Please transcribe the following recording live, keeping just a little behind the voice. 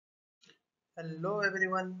Hello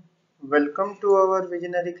everyone, welcome to our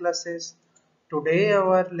visionary classes. Today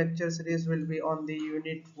our lecture series will be on the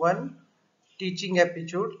unit 1 teaching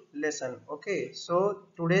aptitude lesson. Okay, so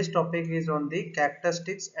today's topic is on the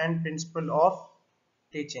characteristics and principle of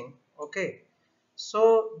teaching. Okay,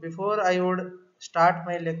 so before I would start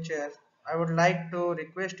my lecture, I would like to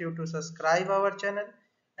request you to subscribe our channel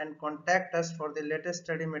and contact us for the latest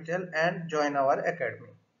study material and join our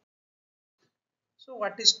academy. So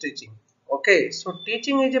what is teaching? Okay, so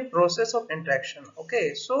teaching is a process of interaction.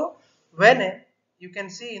 Okay, so you can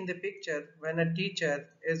see in the picture when a teacher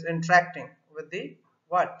is interacting with the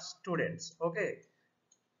what students. Okay,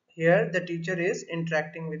 here the teacher is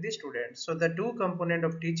interacting with the students. So the two component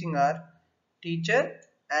of teaching are teacher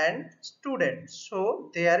and student.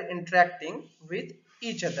 So they are interacting with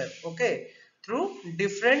each other. Okay, through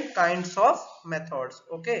different kinds of methods.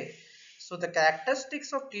 Okay, so the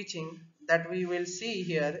characteristics of teaching that we will see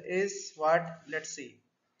here is what, let's see,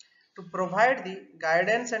 to provide the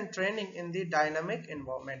guidance and training in the dynamic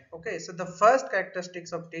environment. Okay, so the first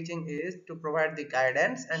characteristics of teaching is to provide the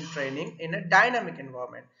guidance and training in a dynamic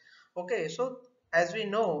environment. Okay, so as we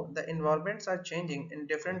know, the environments are changing in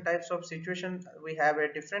different types of situations. We have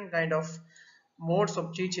a different kind of modes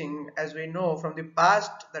of teaching. As we know from the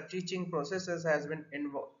past, the teaching processes has been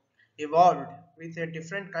evolved with a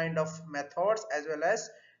different kind of methods as well as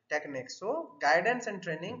techniques. So guidance and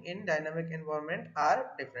training in dynamic environment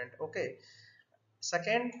are different. Okay,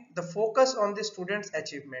 second, the focus on the students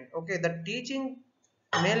achievement. Okay, the teaching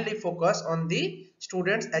mainly focus on the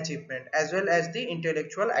students achievement as well as the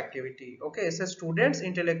intellectual activity. Okay, so students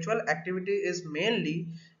intellectual activity is mainly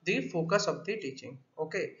the focus of the teaching.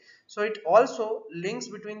 Okay, so it also links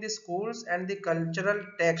between the schools and the cultural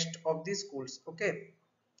text of the schools. Okay,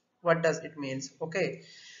 what does it means? Okay,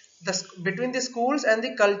 between the schools and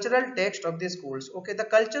the cultural text of the schools. Okay, the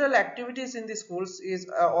cultural activities in the schools is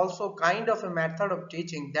also kind of a method of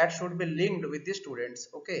teaching that should be linked with the students.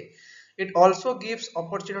 Okay, it also gives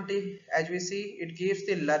opportunity, as we see, it gives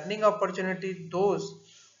the learning opportunity those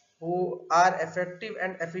who are effective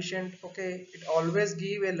and efficient. Okay, it always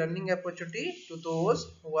give a learning opportunity to those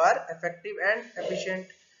who are effective and efficient.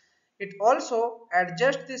 It also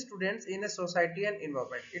adjusts the students in a society and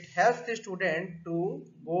environment. It helps the student to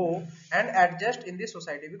go and adjust in the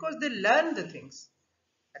society because they learn the things.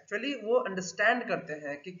 Actually वो understand करते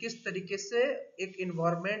हैं कि किस तरीके से एक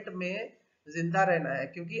environment में जिंदा रहना है,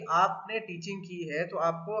 क्योंकि आपने टीचिंग की है तो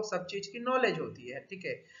आपको सब चीज की नॉलेज होती है, ठीक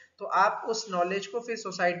है। तो आप उस नॉलेज को फिर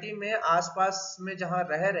सोसाइटी में आसपास में जहां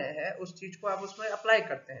रह रहे हैं उस चीज को आप उसमें अप्लाई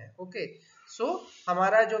करते हैं। ओके, सो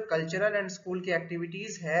हमारा जो कल्चरल एंड स्कूल की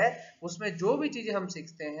एक्टिविटीज है उसमें जो भी चीजें हम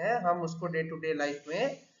सीखते हैं हम उसको डे टू डे लाइफ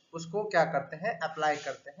में उसको क्या करते हैं, अप्लाई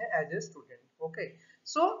करते हैं as a student. Okay,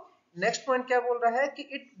 so next point क्या बोल रहा है कि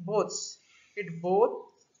इट बोथ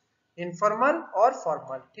इनफॉर्मल और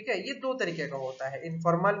फॉर्मल, ठीक है। ये दो तरीके का होता है,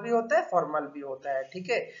 इनफॉर्मल भी होता है, फॉर्मल भी होता है, ठीक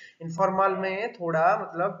है। इनफॉर्मल में थोड़ा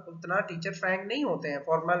मतलब उतना टीचर फ्रैंक नहीं होते हैं,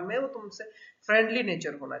 फॉर्मल में वो तुमसे फ्रेंडली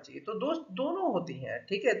नेचर होना चाहिए। तो दोस्त दोनों होती हैं,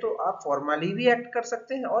 ठीक है। तो आप फॉर्मली भी एक्ट कर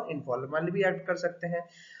सकते हैं और इनफॉर्मल भी एक्ट कर सकते हैं।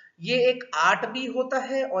 ये एक आर्ट भी होता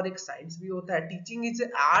है और एक साइंस भी होता है। Teaching is a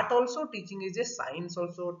art also, teaching is a science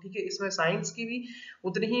also, ठीक है। इसमें साइंस की भी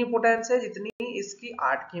उतनी ही इंपॉर्टेंस है जितनी इसकी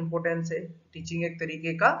आर्ट की इंपॉर्टेंस है। टीचिंग एक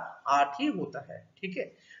तरीके का आर्ट ही होता है, ठीक है।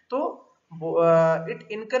 तो it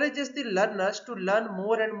encourages the learners to learn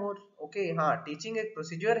more and more. Okay, हाँ, टीचिंग एक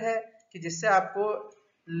प्रोसीजर है कि जिससे आपको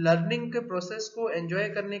लर्निंग के प्रोसेस को एंजॉय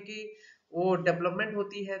करने की वो डेवलपमेंट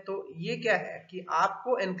होती है। तो ये क्या है कि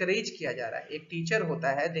आपको एनकरेज किया जा रहा है। एक टीचर होता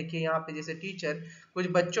है, देखिए यहाँ पे जैसे टीचर कुछ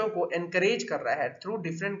बच्चों को एनकरेज कर रहा है through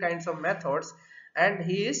different kinds of methods and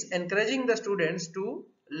he is encouraging the students to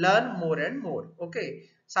learn more and more. Okay,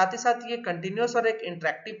 साथ ही साथ ये कंटिन्यूअस और एक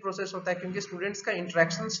इंटरेक्टिव प्रोसेस होता है क्योंकि स्टूडेंट्स का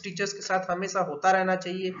इंटरेक्शन टीचर्स के साथ हमेशा होता रहना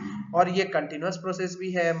चाहिए। और ये कंटिन्यूअस प्रोसेस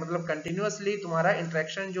भी है, मतलब कंटिन्यूअसली तुम्हारा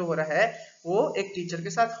इंटरेक्शन जो हो रहा है वो एक टीचर के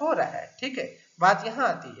साथ हो रहा है, ठीक है। बात यहाँ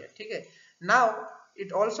आती है, ठीक है। Now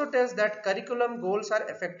it also tells that curriculum goals are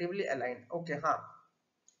effectively aligned. Okay, हाँ,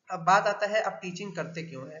 अब बात आता है अब टीचिंग करते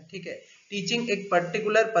क्यों है, ठीक है। टीचिंग एक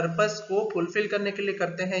पर्टिकुलर पर्पस को फुलफिल करने के लिए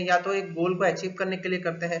करते हैं या तो एक गोल को अचीव करने के लिए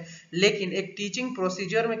करते हैं। लेकिन एक टीचिंग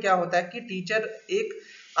प्रोसीजर में क्या होता है कि टीचर एक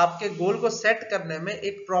आपके गोल को सेट करने में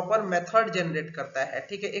एक प्रॉपर मेथड जनरेट करता है,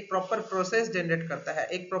 ठीक है। एक प्रॉपर प्रोसेस जनरेट करता है,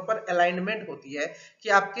 एक प्रॉपर अलाइनमेंट होती है कि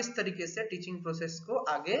आप किस तरीके से टीचिंग प्रोसेस को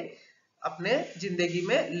आगे अपने जिंदगी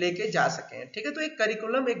में लेके जा सकें, ठीक है। तो एक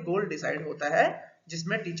करिकुलम, एक गोल डिसाइड होता है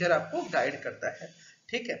जिसमें टीचर आपको गाइड करता है,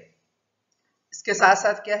 ठीक है। इसके साथ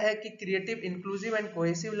साथ क्या है कि creative, inclusive and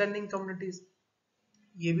cohesive learning communities.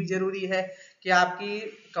 ये भी जरूरी है कि आपकी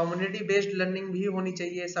कम्युनिटी बेस्ड लर्निंग भी होनी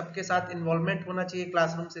चाहिए, सबके साथ इन्वॉल्वमेंट होना चाहिए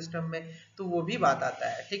क्लासरूम सिस्टम में, तो वो भी बात आता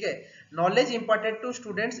है। ठीक है, knowledge important to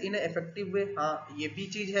students in effective way. हाँ, ये भी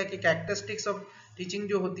चीज है कि कैरेक्टरिस्टिक्स ऑफ टीचिंग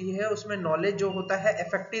जो होती है उसमें नॉलेज जो होता है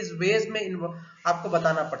इफेक्टिव वेज में आपको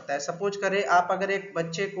बताना पड़ता है। सपोज करें आप अगर एक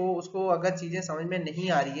बच्चे को, उसको अगर चीजें समझ में नहीं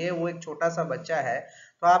आ रही है, वो एक छोटा सा बच्चा है,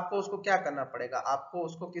 तो आपको उसको क्या करना पड़ेगा, आपको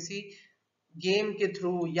उसको किसी गेम के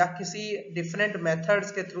थ्रू या किसी डिफरेंट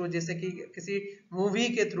मेथड्स के थ्रू, जैसे कि किसी मूवी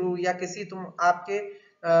के थ्रू या किसी तुम आपके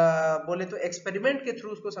बोले तो एक्सपेरिमेंट के थ्रू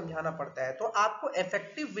उसको समझाना पड़ता है। तो आपको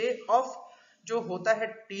इफेक्टिव वे ऑफ जो होता है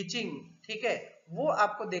टीचिंग, ठीक है, वो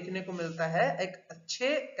आपको देखने को मिलता है एक अच्छे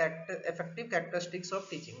इफेक्टिव कैरेक्टरिस्टिक्स ऑफ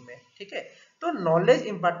टीचिंग में। ठीक है, तो नॉलेज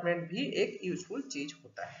इंपॉर्टमेंट भी एक यूजफुल चीज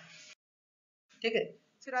होता है। ठीक है,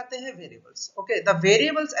 फिर आते हैं variables. Okay, the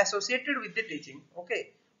variables associated with the teaching. Okay,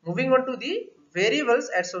 moving on to the variables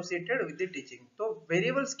associated with the teaching. तो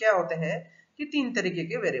वेरिएबल्स क्या होते हैं कि तीन तरीके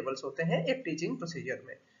के वेरिएबल्स होते हैं एक टीचिंग प्रोसीजर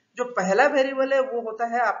में। जो पहला वेरिएबल है वो होता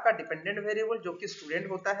है आपका डिपेंडेंट वेरिएबल, जो कि स्टूडेंट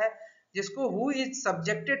होता है, जिसको who is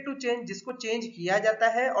subjected to change, जिसको चेंज किया जाता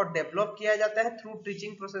है और डेवलप किया जाता है थ्रू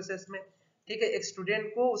टीचिंग प्रोसेसेस में। ठीक है, एक स्टूडेंट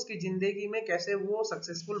को उसकी जिंदगी में कैसे वो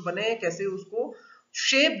सक्सेसफुल बने, कैसे उसको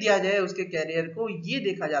शेप दिया जाए उसके कैरियर को, ये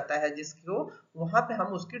देखा जाता है, जिसको वहां पे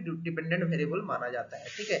हम उसकी डिपेंडेंट वेरिएबल माना जाता है।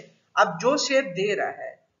 ठीक है, अब जो शेप दे रहा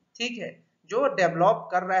है, ठीक है, जो डेवलप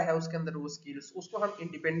कर रहा है उसके अंदर वो स्किल्स, उसको हम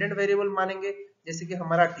इंडिपेंडेंट वेरिएबल मानेंगे, जैसे कि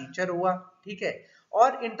हमारा टीचर हुआ। ठीक है,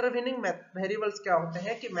 और इंटरवेनिंग वेरिएबल्स क्या होते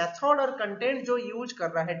हैं कि मेथड और कंटेंट जो यूज कर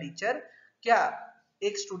रहा है टीचर, क्या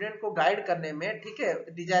एक स्टूडेंट को गाइड करने में, ठीक है,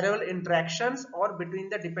 डिजायरेबल इंटरेक्शंस और between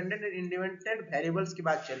the dependent and independent variables की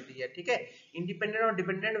बात चल रही है। ठीक है, इंडिपेंडेंट और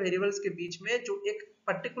डिपेंडेंट वेरिएबल्स के बीच में जो एक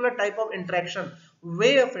particular type of interaction,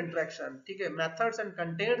 way of interaction, ठीक है, मेथड्स एंड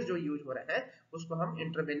कंटेंट जो यूज हो रहे हैं उसको हम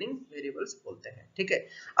इंटरवेनिंग वेरिएबल्स बोलते हैं। ठीक है,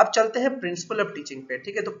 अब चलते हैं प्रिंसिपल ऑफ टीचिंग पे।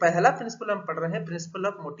 ठीक है, तो पहला प्रिंसिपल हम पढ़ रहे हैं प्रिंसिपल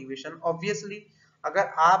ऑफ मोटिवेशन। ऑब्वियसली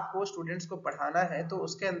अगर आपको स्टूडेंट्स को पढ़ाना है तो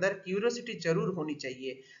उसके अंदर क्यूरियोसिटी जरूर होनी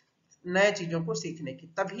चाहिए नए चीजों को सीखने की,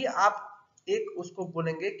 तभी आप एक उसको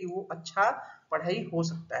बोलेंगे कि वो अच्छा पढ़ाई हो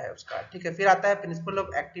सकता है उसका। ठीक है, फिर आता है प्रिंसिपल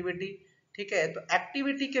ऑफ एक्टिविटी। ठीक है, तो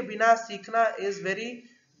एक्टिविटी के बिना सीखना इज वेरी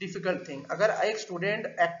डिफिकल्ट थिंग। अगर एक स्टूडेंट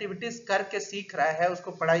एक्टिविटीज करके सीख रहा है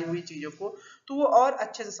उसको पढ़ाई हुई चीजों को, तो वो और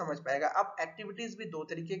अच्छे से समझ पाएगा। अब एक्टिविटीज भी दो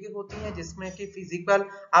तरीके की होती हैं, जिसमें कि फिजिकल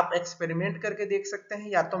आप एक्सपेरिमेंट करके देख सकते हैं,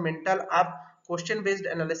 या तो मेंटल आप क्वेश्चन बेस्ड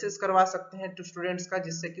एनालिसिस करवा सकते हैं टू स्टूडेंट्स का,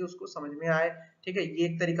 जिससे कि उसको समझ में आए। ठीक है, ये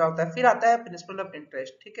एक तरीका होता है। फिर आता है प्रिंसिपल ऑफ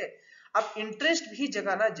इंटरेस्ट। ठीक है, अब इंटरेस्ट भी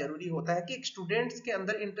जगाना जरूरी होता है कि स्टूडेंट्स के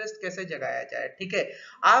अंदर इंटरेस्ट कैसे जगाया जाए। ठीक है,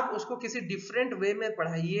 आप उसको किसी डिफरेंट वे में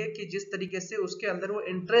पढ़ाइए कि जिस तरीके से उसके अंदर वो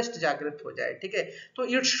इंटरेस्ट जागृत हो जाए। ठीक है, तो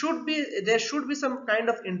it should be, there should be some kind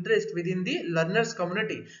of interest with in the learners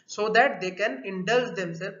community, so that they can indulge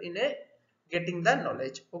themselves in A getting the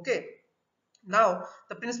knowledge. Okay, now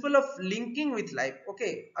the principle of linking with life.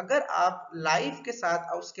 Okay, अगर आप life के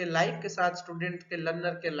साथ, उसके life के साथ, student के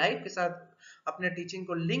learner के life के साथ अपने टीचिंग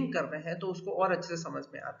को लिंक कर रहे हैं तो उसको और अच्छे से समझ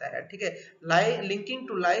में आता है। ठीक है, linking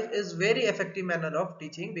to life is very effective manner of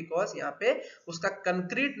teaching, because यहाँ पे उसका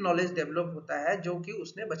कंक्रीट नॉलेज डेवलप होता है जो कि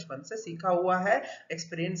उसने बचपन से सीखा हुआ है,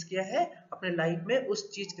 एक्सपीरियंस किया है अपने लाइफ में, उस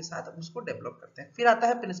चीज के साथ उसको डेवलप करते हैं। फिर आता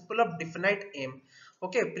है principle of definite M.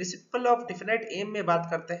 Okay, principle of definite M में बात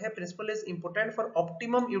करते हैं। Principal is important for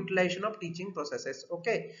optimum utilisation of teaching processes.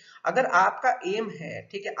 Okay, अगर आपका एम है,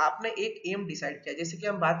 ठीक है, आपने एक एम डिसाइड किया, जैसे कि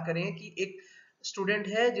हम बात करें कि एक स्टूडेंट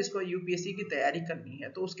है जिसको यूपीएससी की तैयारी करनी है,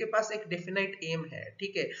 तो उसके पास एक डेफिनेट एम है।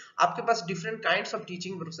 ठीक है, आपके पास different kinds of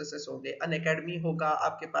teaching processes होंगे, अन अकेडमी होगा,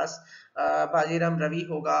 आपके पास बाजीराम रवि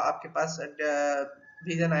होगा, आपके पास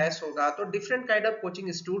विजन आईएएस होगा, तो different kind of coaching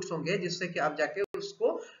institutes होंगे जिससे कि आप जाके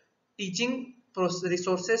उसको टीचिंग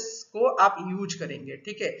रिसोर्सेस को आप यूज करेंगे।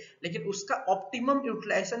 ठीक है, लेकिन उसका ऑप्टिमम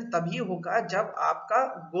यूटिलाइजेशन तभी होगा जब आपका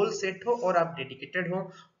गोल सेट हो और आप डेडिकेटेड हो,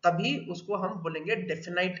 तभी उसको हम बोलेंगे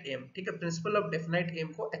डेफिनाइट एम। ठीक है, प्रिंसिपल ऑफ डेफिनाइट एम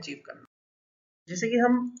को अचीव करना। जैसे कि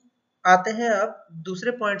हम आते हैं अब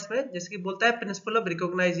दूसरे पॉइंट्स में, जैसे कि बोलता है principle of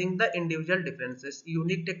recognising the individual differences,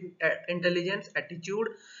 unique intelligence,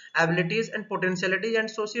 attitude, abilities and potentialities and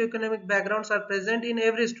socio-economic backgrounds are present in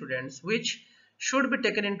every student, which should be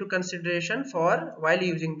taken into consideration for while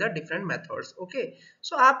using the different methods. Okay,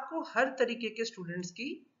 so आपको हर तरीके के students की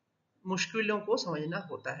मुश्किलों को समझना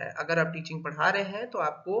होता है। अगर आप टीचिंग पढ़ा रहे हैं तो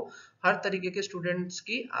आपको हर तरीके के स्टूडेंट्स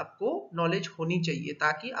की आपको नॉलेज होनी चाहिए,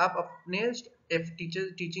 ताकि आप अपने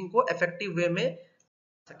टीचिंग को इफेक्टिव वे में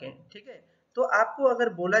सकें। ठीक है, तो आपको अगर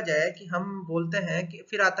बोला जाए कि हम बोलते हैं कि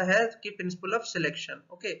फिर आता है कि प्रिंसिपल ऑफ सिलेक्शन।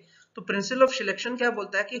 ओके, तो प्रिंसिपल ऑफ सिलेक्शन क्या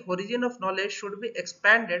बोलता है कि origin of knowledge should be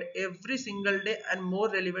expanded every single day and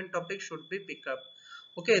more relevant topic should be pickup.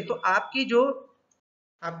 Okay, तो आपकी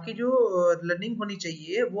जो लर्निंग होनी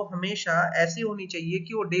चाहिए वो हमेशा ऐसी होनी चाहिए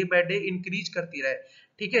कि वो डे बाय डे इंक्रीज करती रहे।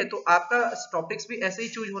 ठीक है, तो आपका टॉपिक्स भी ऐसे ही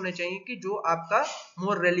चूज होने चाहिए कि जो आपका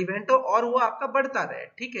मोर रेलिवेंट हो और वो आपका बढ़ता रहे।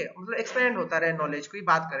 ठीक है, मतलब एक्सपेंड होता रहे नॉलेज की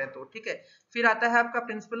बात करें तो। ठीक है, फिर आता है आपका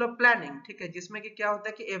प्रिंसिपल ऑफ प्लानिंग। ठीक है, जिसमें कि क्या होता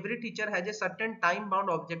है कि every teacher has a certain time bound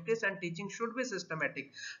objectives and teaching should be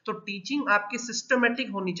systematic. तो टीचिंग आपकी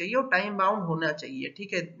सिस्टमेटिक होनी चाहिए और टाइम बाउंड होना चाहिए।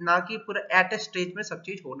 ठीक है, ना कि पूरा एट ए स्टेज में सब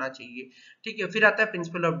चीज होना चाहिए। ठीक है, फिर आता है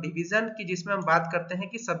प्रिंसिपल ऑफ डिवीजन की, जिसमें हम बात करते हैं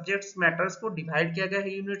कि सब्जेक्ट्स मैटर्स को डिवाइड किया गया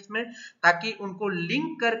है यूनिट्स में, ताकि उनको लिंक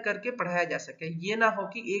कर करके पढ़ाया जा सके। ये ना हो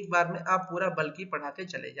कि एक बार में आप पूरा बल्कि पढ़ा के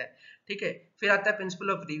चले जाए। ठीक है, फिर आता है प्रिंसिपल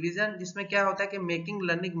ऑफ रिवीजन, जिसमें क्या होता है कि making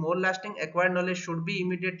learning more lasting, acquired knowledge should be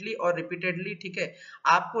immediately और रिपीटेडली। ठीक है,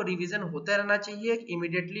 आपको रिवीजन होता रहना चाहिए,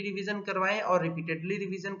 इमीडिएटली रिवीजन करवाएं और रिपीटेडली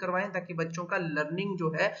रिवीजन करवाएं, ताकि बच्चों का लर्निंग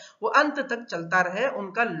जो है वो अंत तक चलता रहे,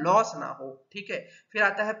 उनका लॉस ना हो। ठीक है, फिर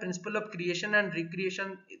आता है principle of creation and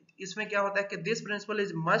recreation. इसमें क्या होता है कि this principle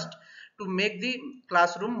is must to make the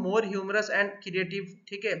classroom more humerus and creative.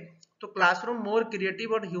 ठीक है, तो क्लासरूम मोर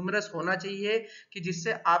क्रिएटिव और ह्यूमरस होना चाहिए, कि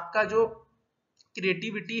जिससे आपका जो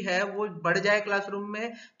क्रिएटिविटी है वो बढ़ जाए क्लासरूम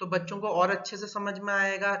में, तो बच्चों को और अच्छे से समझ में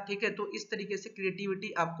आएगा। ठीक है, तो इस तरीके से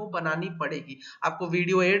क्रिएटिविटी आपको बनानी पड़ेगी। आपको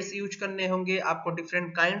वीडियो एड्स यूज करने होंगे, आपको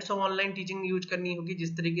different kinds of online teaching use करनी होगी,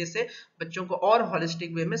 जिस तरीके से बच्चों को और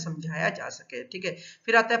होलिस्टिक वे में समझाया जा सके। ठीक है,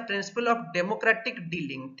 फिर आता है प्रिंसिपल ऑफ डेमोक्रेटिक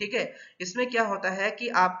डीलिंग। ठीक है, इसमें क्या होता है कि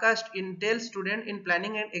आपका Intel student in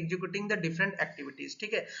planning and executing the different activities.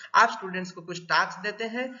 ठीक है, आप स्टूडेंट्स को कुछ टास्क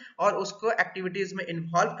देते हैं और उसको एक्टिविटीज में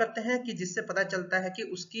इन्वॉल्व करते हैं, कि जिससे पता चलता है कि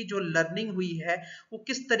उसकी जो लर्निंग हुई है वो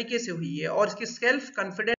किस तरीके से हुई है, और इसकी सेल्फ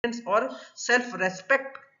कॉन्फिडेंस और सेल्फ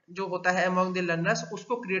रेस्पेक्ट जो होता है अमंग द लर्नर्स,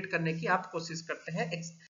 उसको क्रिएट करने की आप कोशिश करते हैं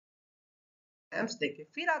एग्जाम्स देके।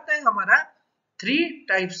 फिर आता है हमारा three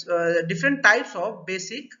types, different types of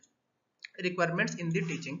basic requirements in the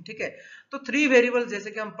teaching. ठीक है, तो थ्री वेरिएबल्स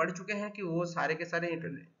जैसे कि हम पढ़ चुके हैं कि वो सारे के सारे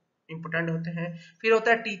इंपॉर्टेंट होते हैं। फिर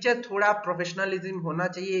होता है टीचर, थोड़ा प्रोफेशनलिज्म होना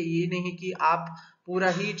चाहिए, ये नहीं कि आप पूरा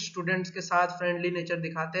ही स्टूडेंट्स के साथ फ्रेंडली नेचर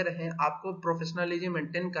दिखाते रहें, आपको प्रोफेशनलिज्म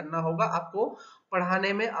मेंटेन करना होगा, आपको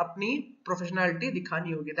पढ़ाने में अपनी प्रोफेशनलिटी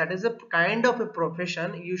दिखानी होगी। That is a kind of a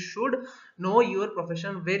profession, you should know your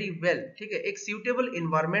profession very well. ठीक है, एक सूटेबल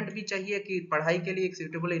इन्वायरमेंट भी चाहिए, कि पढ़ाई के लिए एक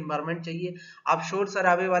सूटेबल इन्वायरमेंट चाहिए। आप शोर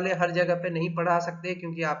शराबे वाले हर जगह पे नहीं पढ़ा सकते,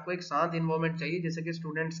 क्योंकि आपको एक शांत इन्वायरमेंट चाहिए, जिससे कि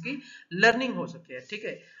स्टूडेंट्स की लर्निंग हो सके। ठीक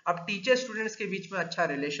है, अब टीचर स्टूडेंट्स के बीच में अच्छा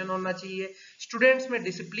रिलेशन होना चाहिए, स्टूडेंट्स में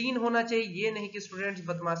डिसिप्लिन होना चाहिए, ये नहीं कि स्टूडेंट्स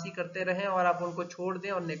बदमाशी करते रहें और आप उनको छोड़ दें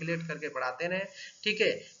और नेग्लेक्ट करके पढ़ाते रहें। ठीक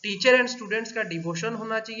है, टीचर एंड स्टूडेंट्स का डिवोशन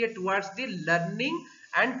होना चाहिए towards the learning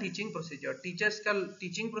and teaching procedure. Teachers का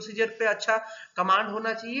टीचिंग प्रोसीजर पे अच्छा कमांड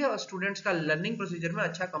होना चाहिए और स्टूडेंट्स का लर्निंग प्रोसीजर में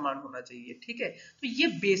अच्छा कमांड होना चाहिए। ठीक है, तो ये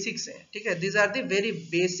बेसिक्स हैं। ठीक है, these are the very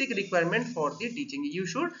basic requirement for the teaching, you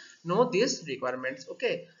should know this requirements.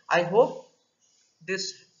 Okay, I hope this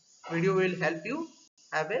video will help you.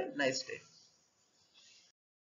 Have a nice day.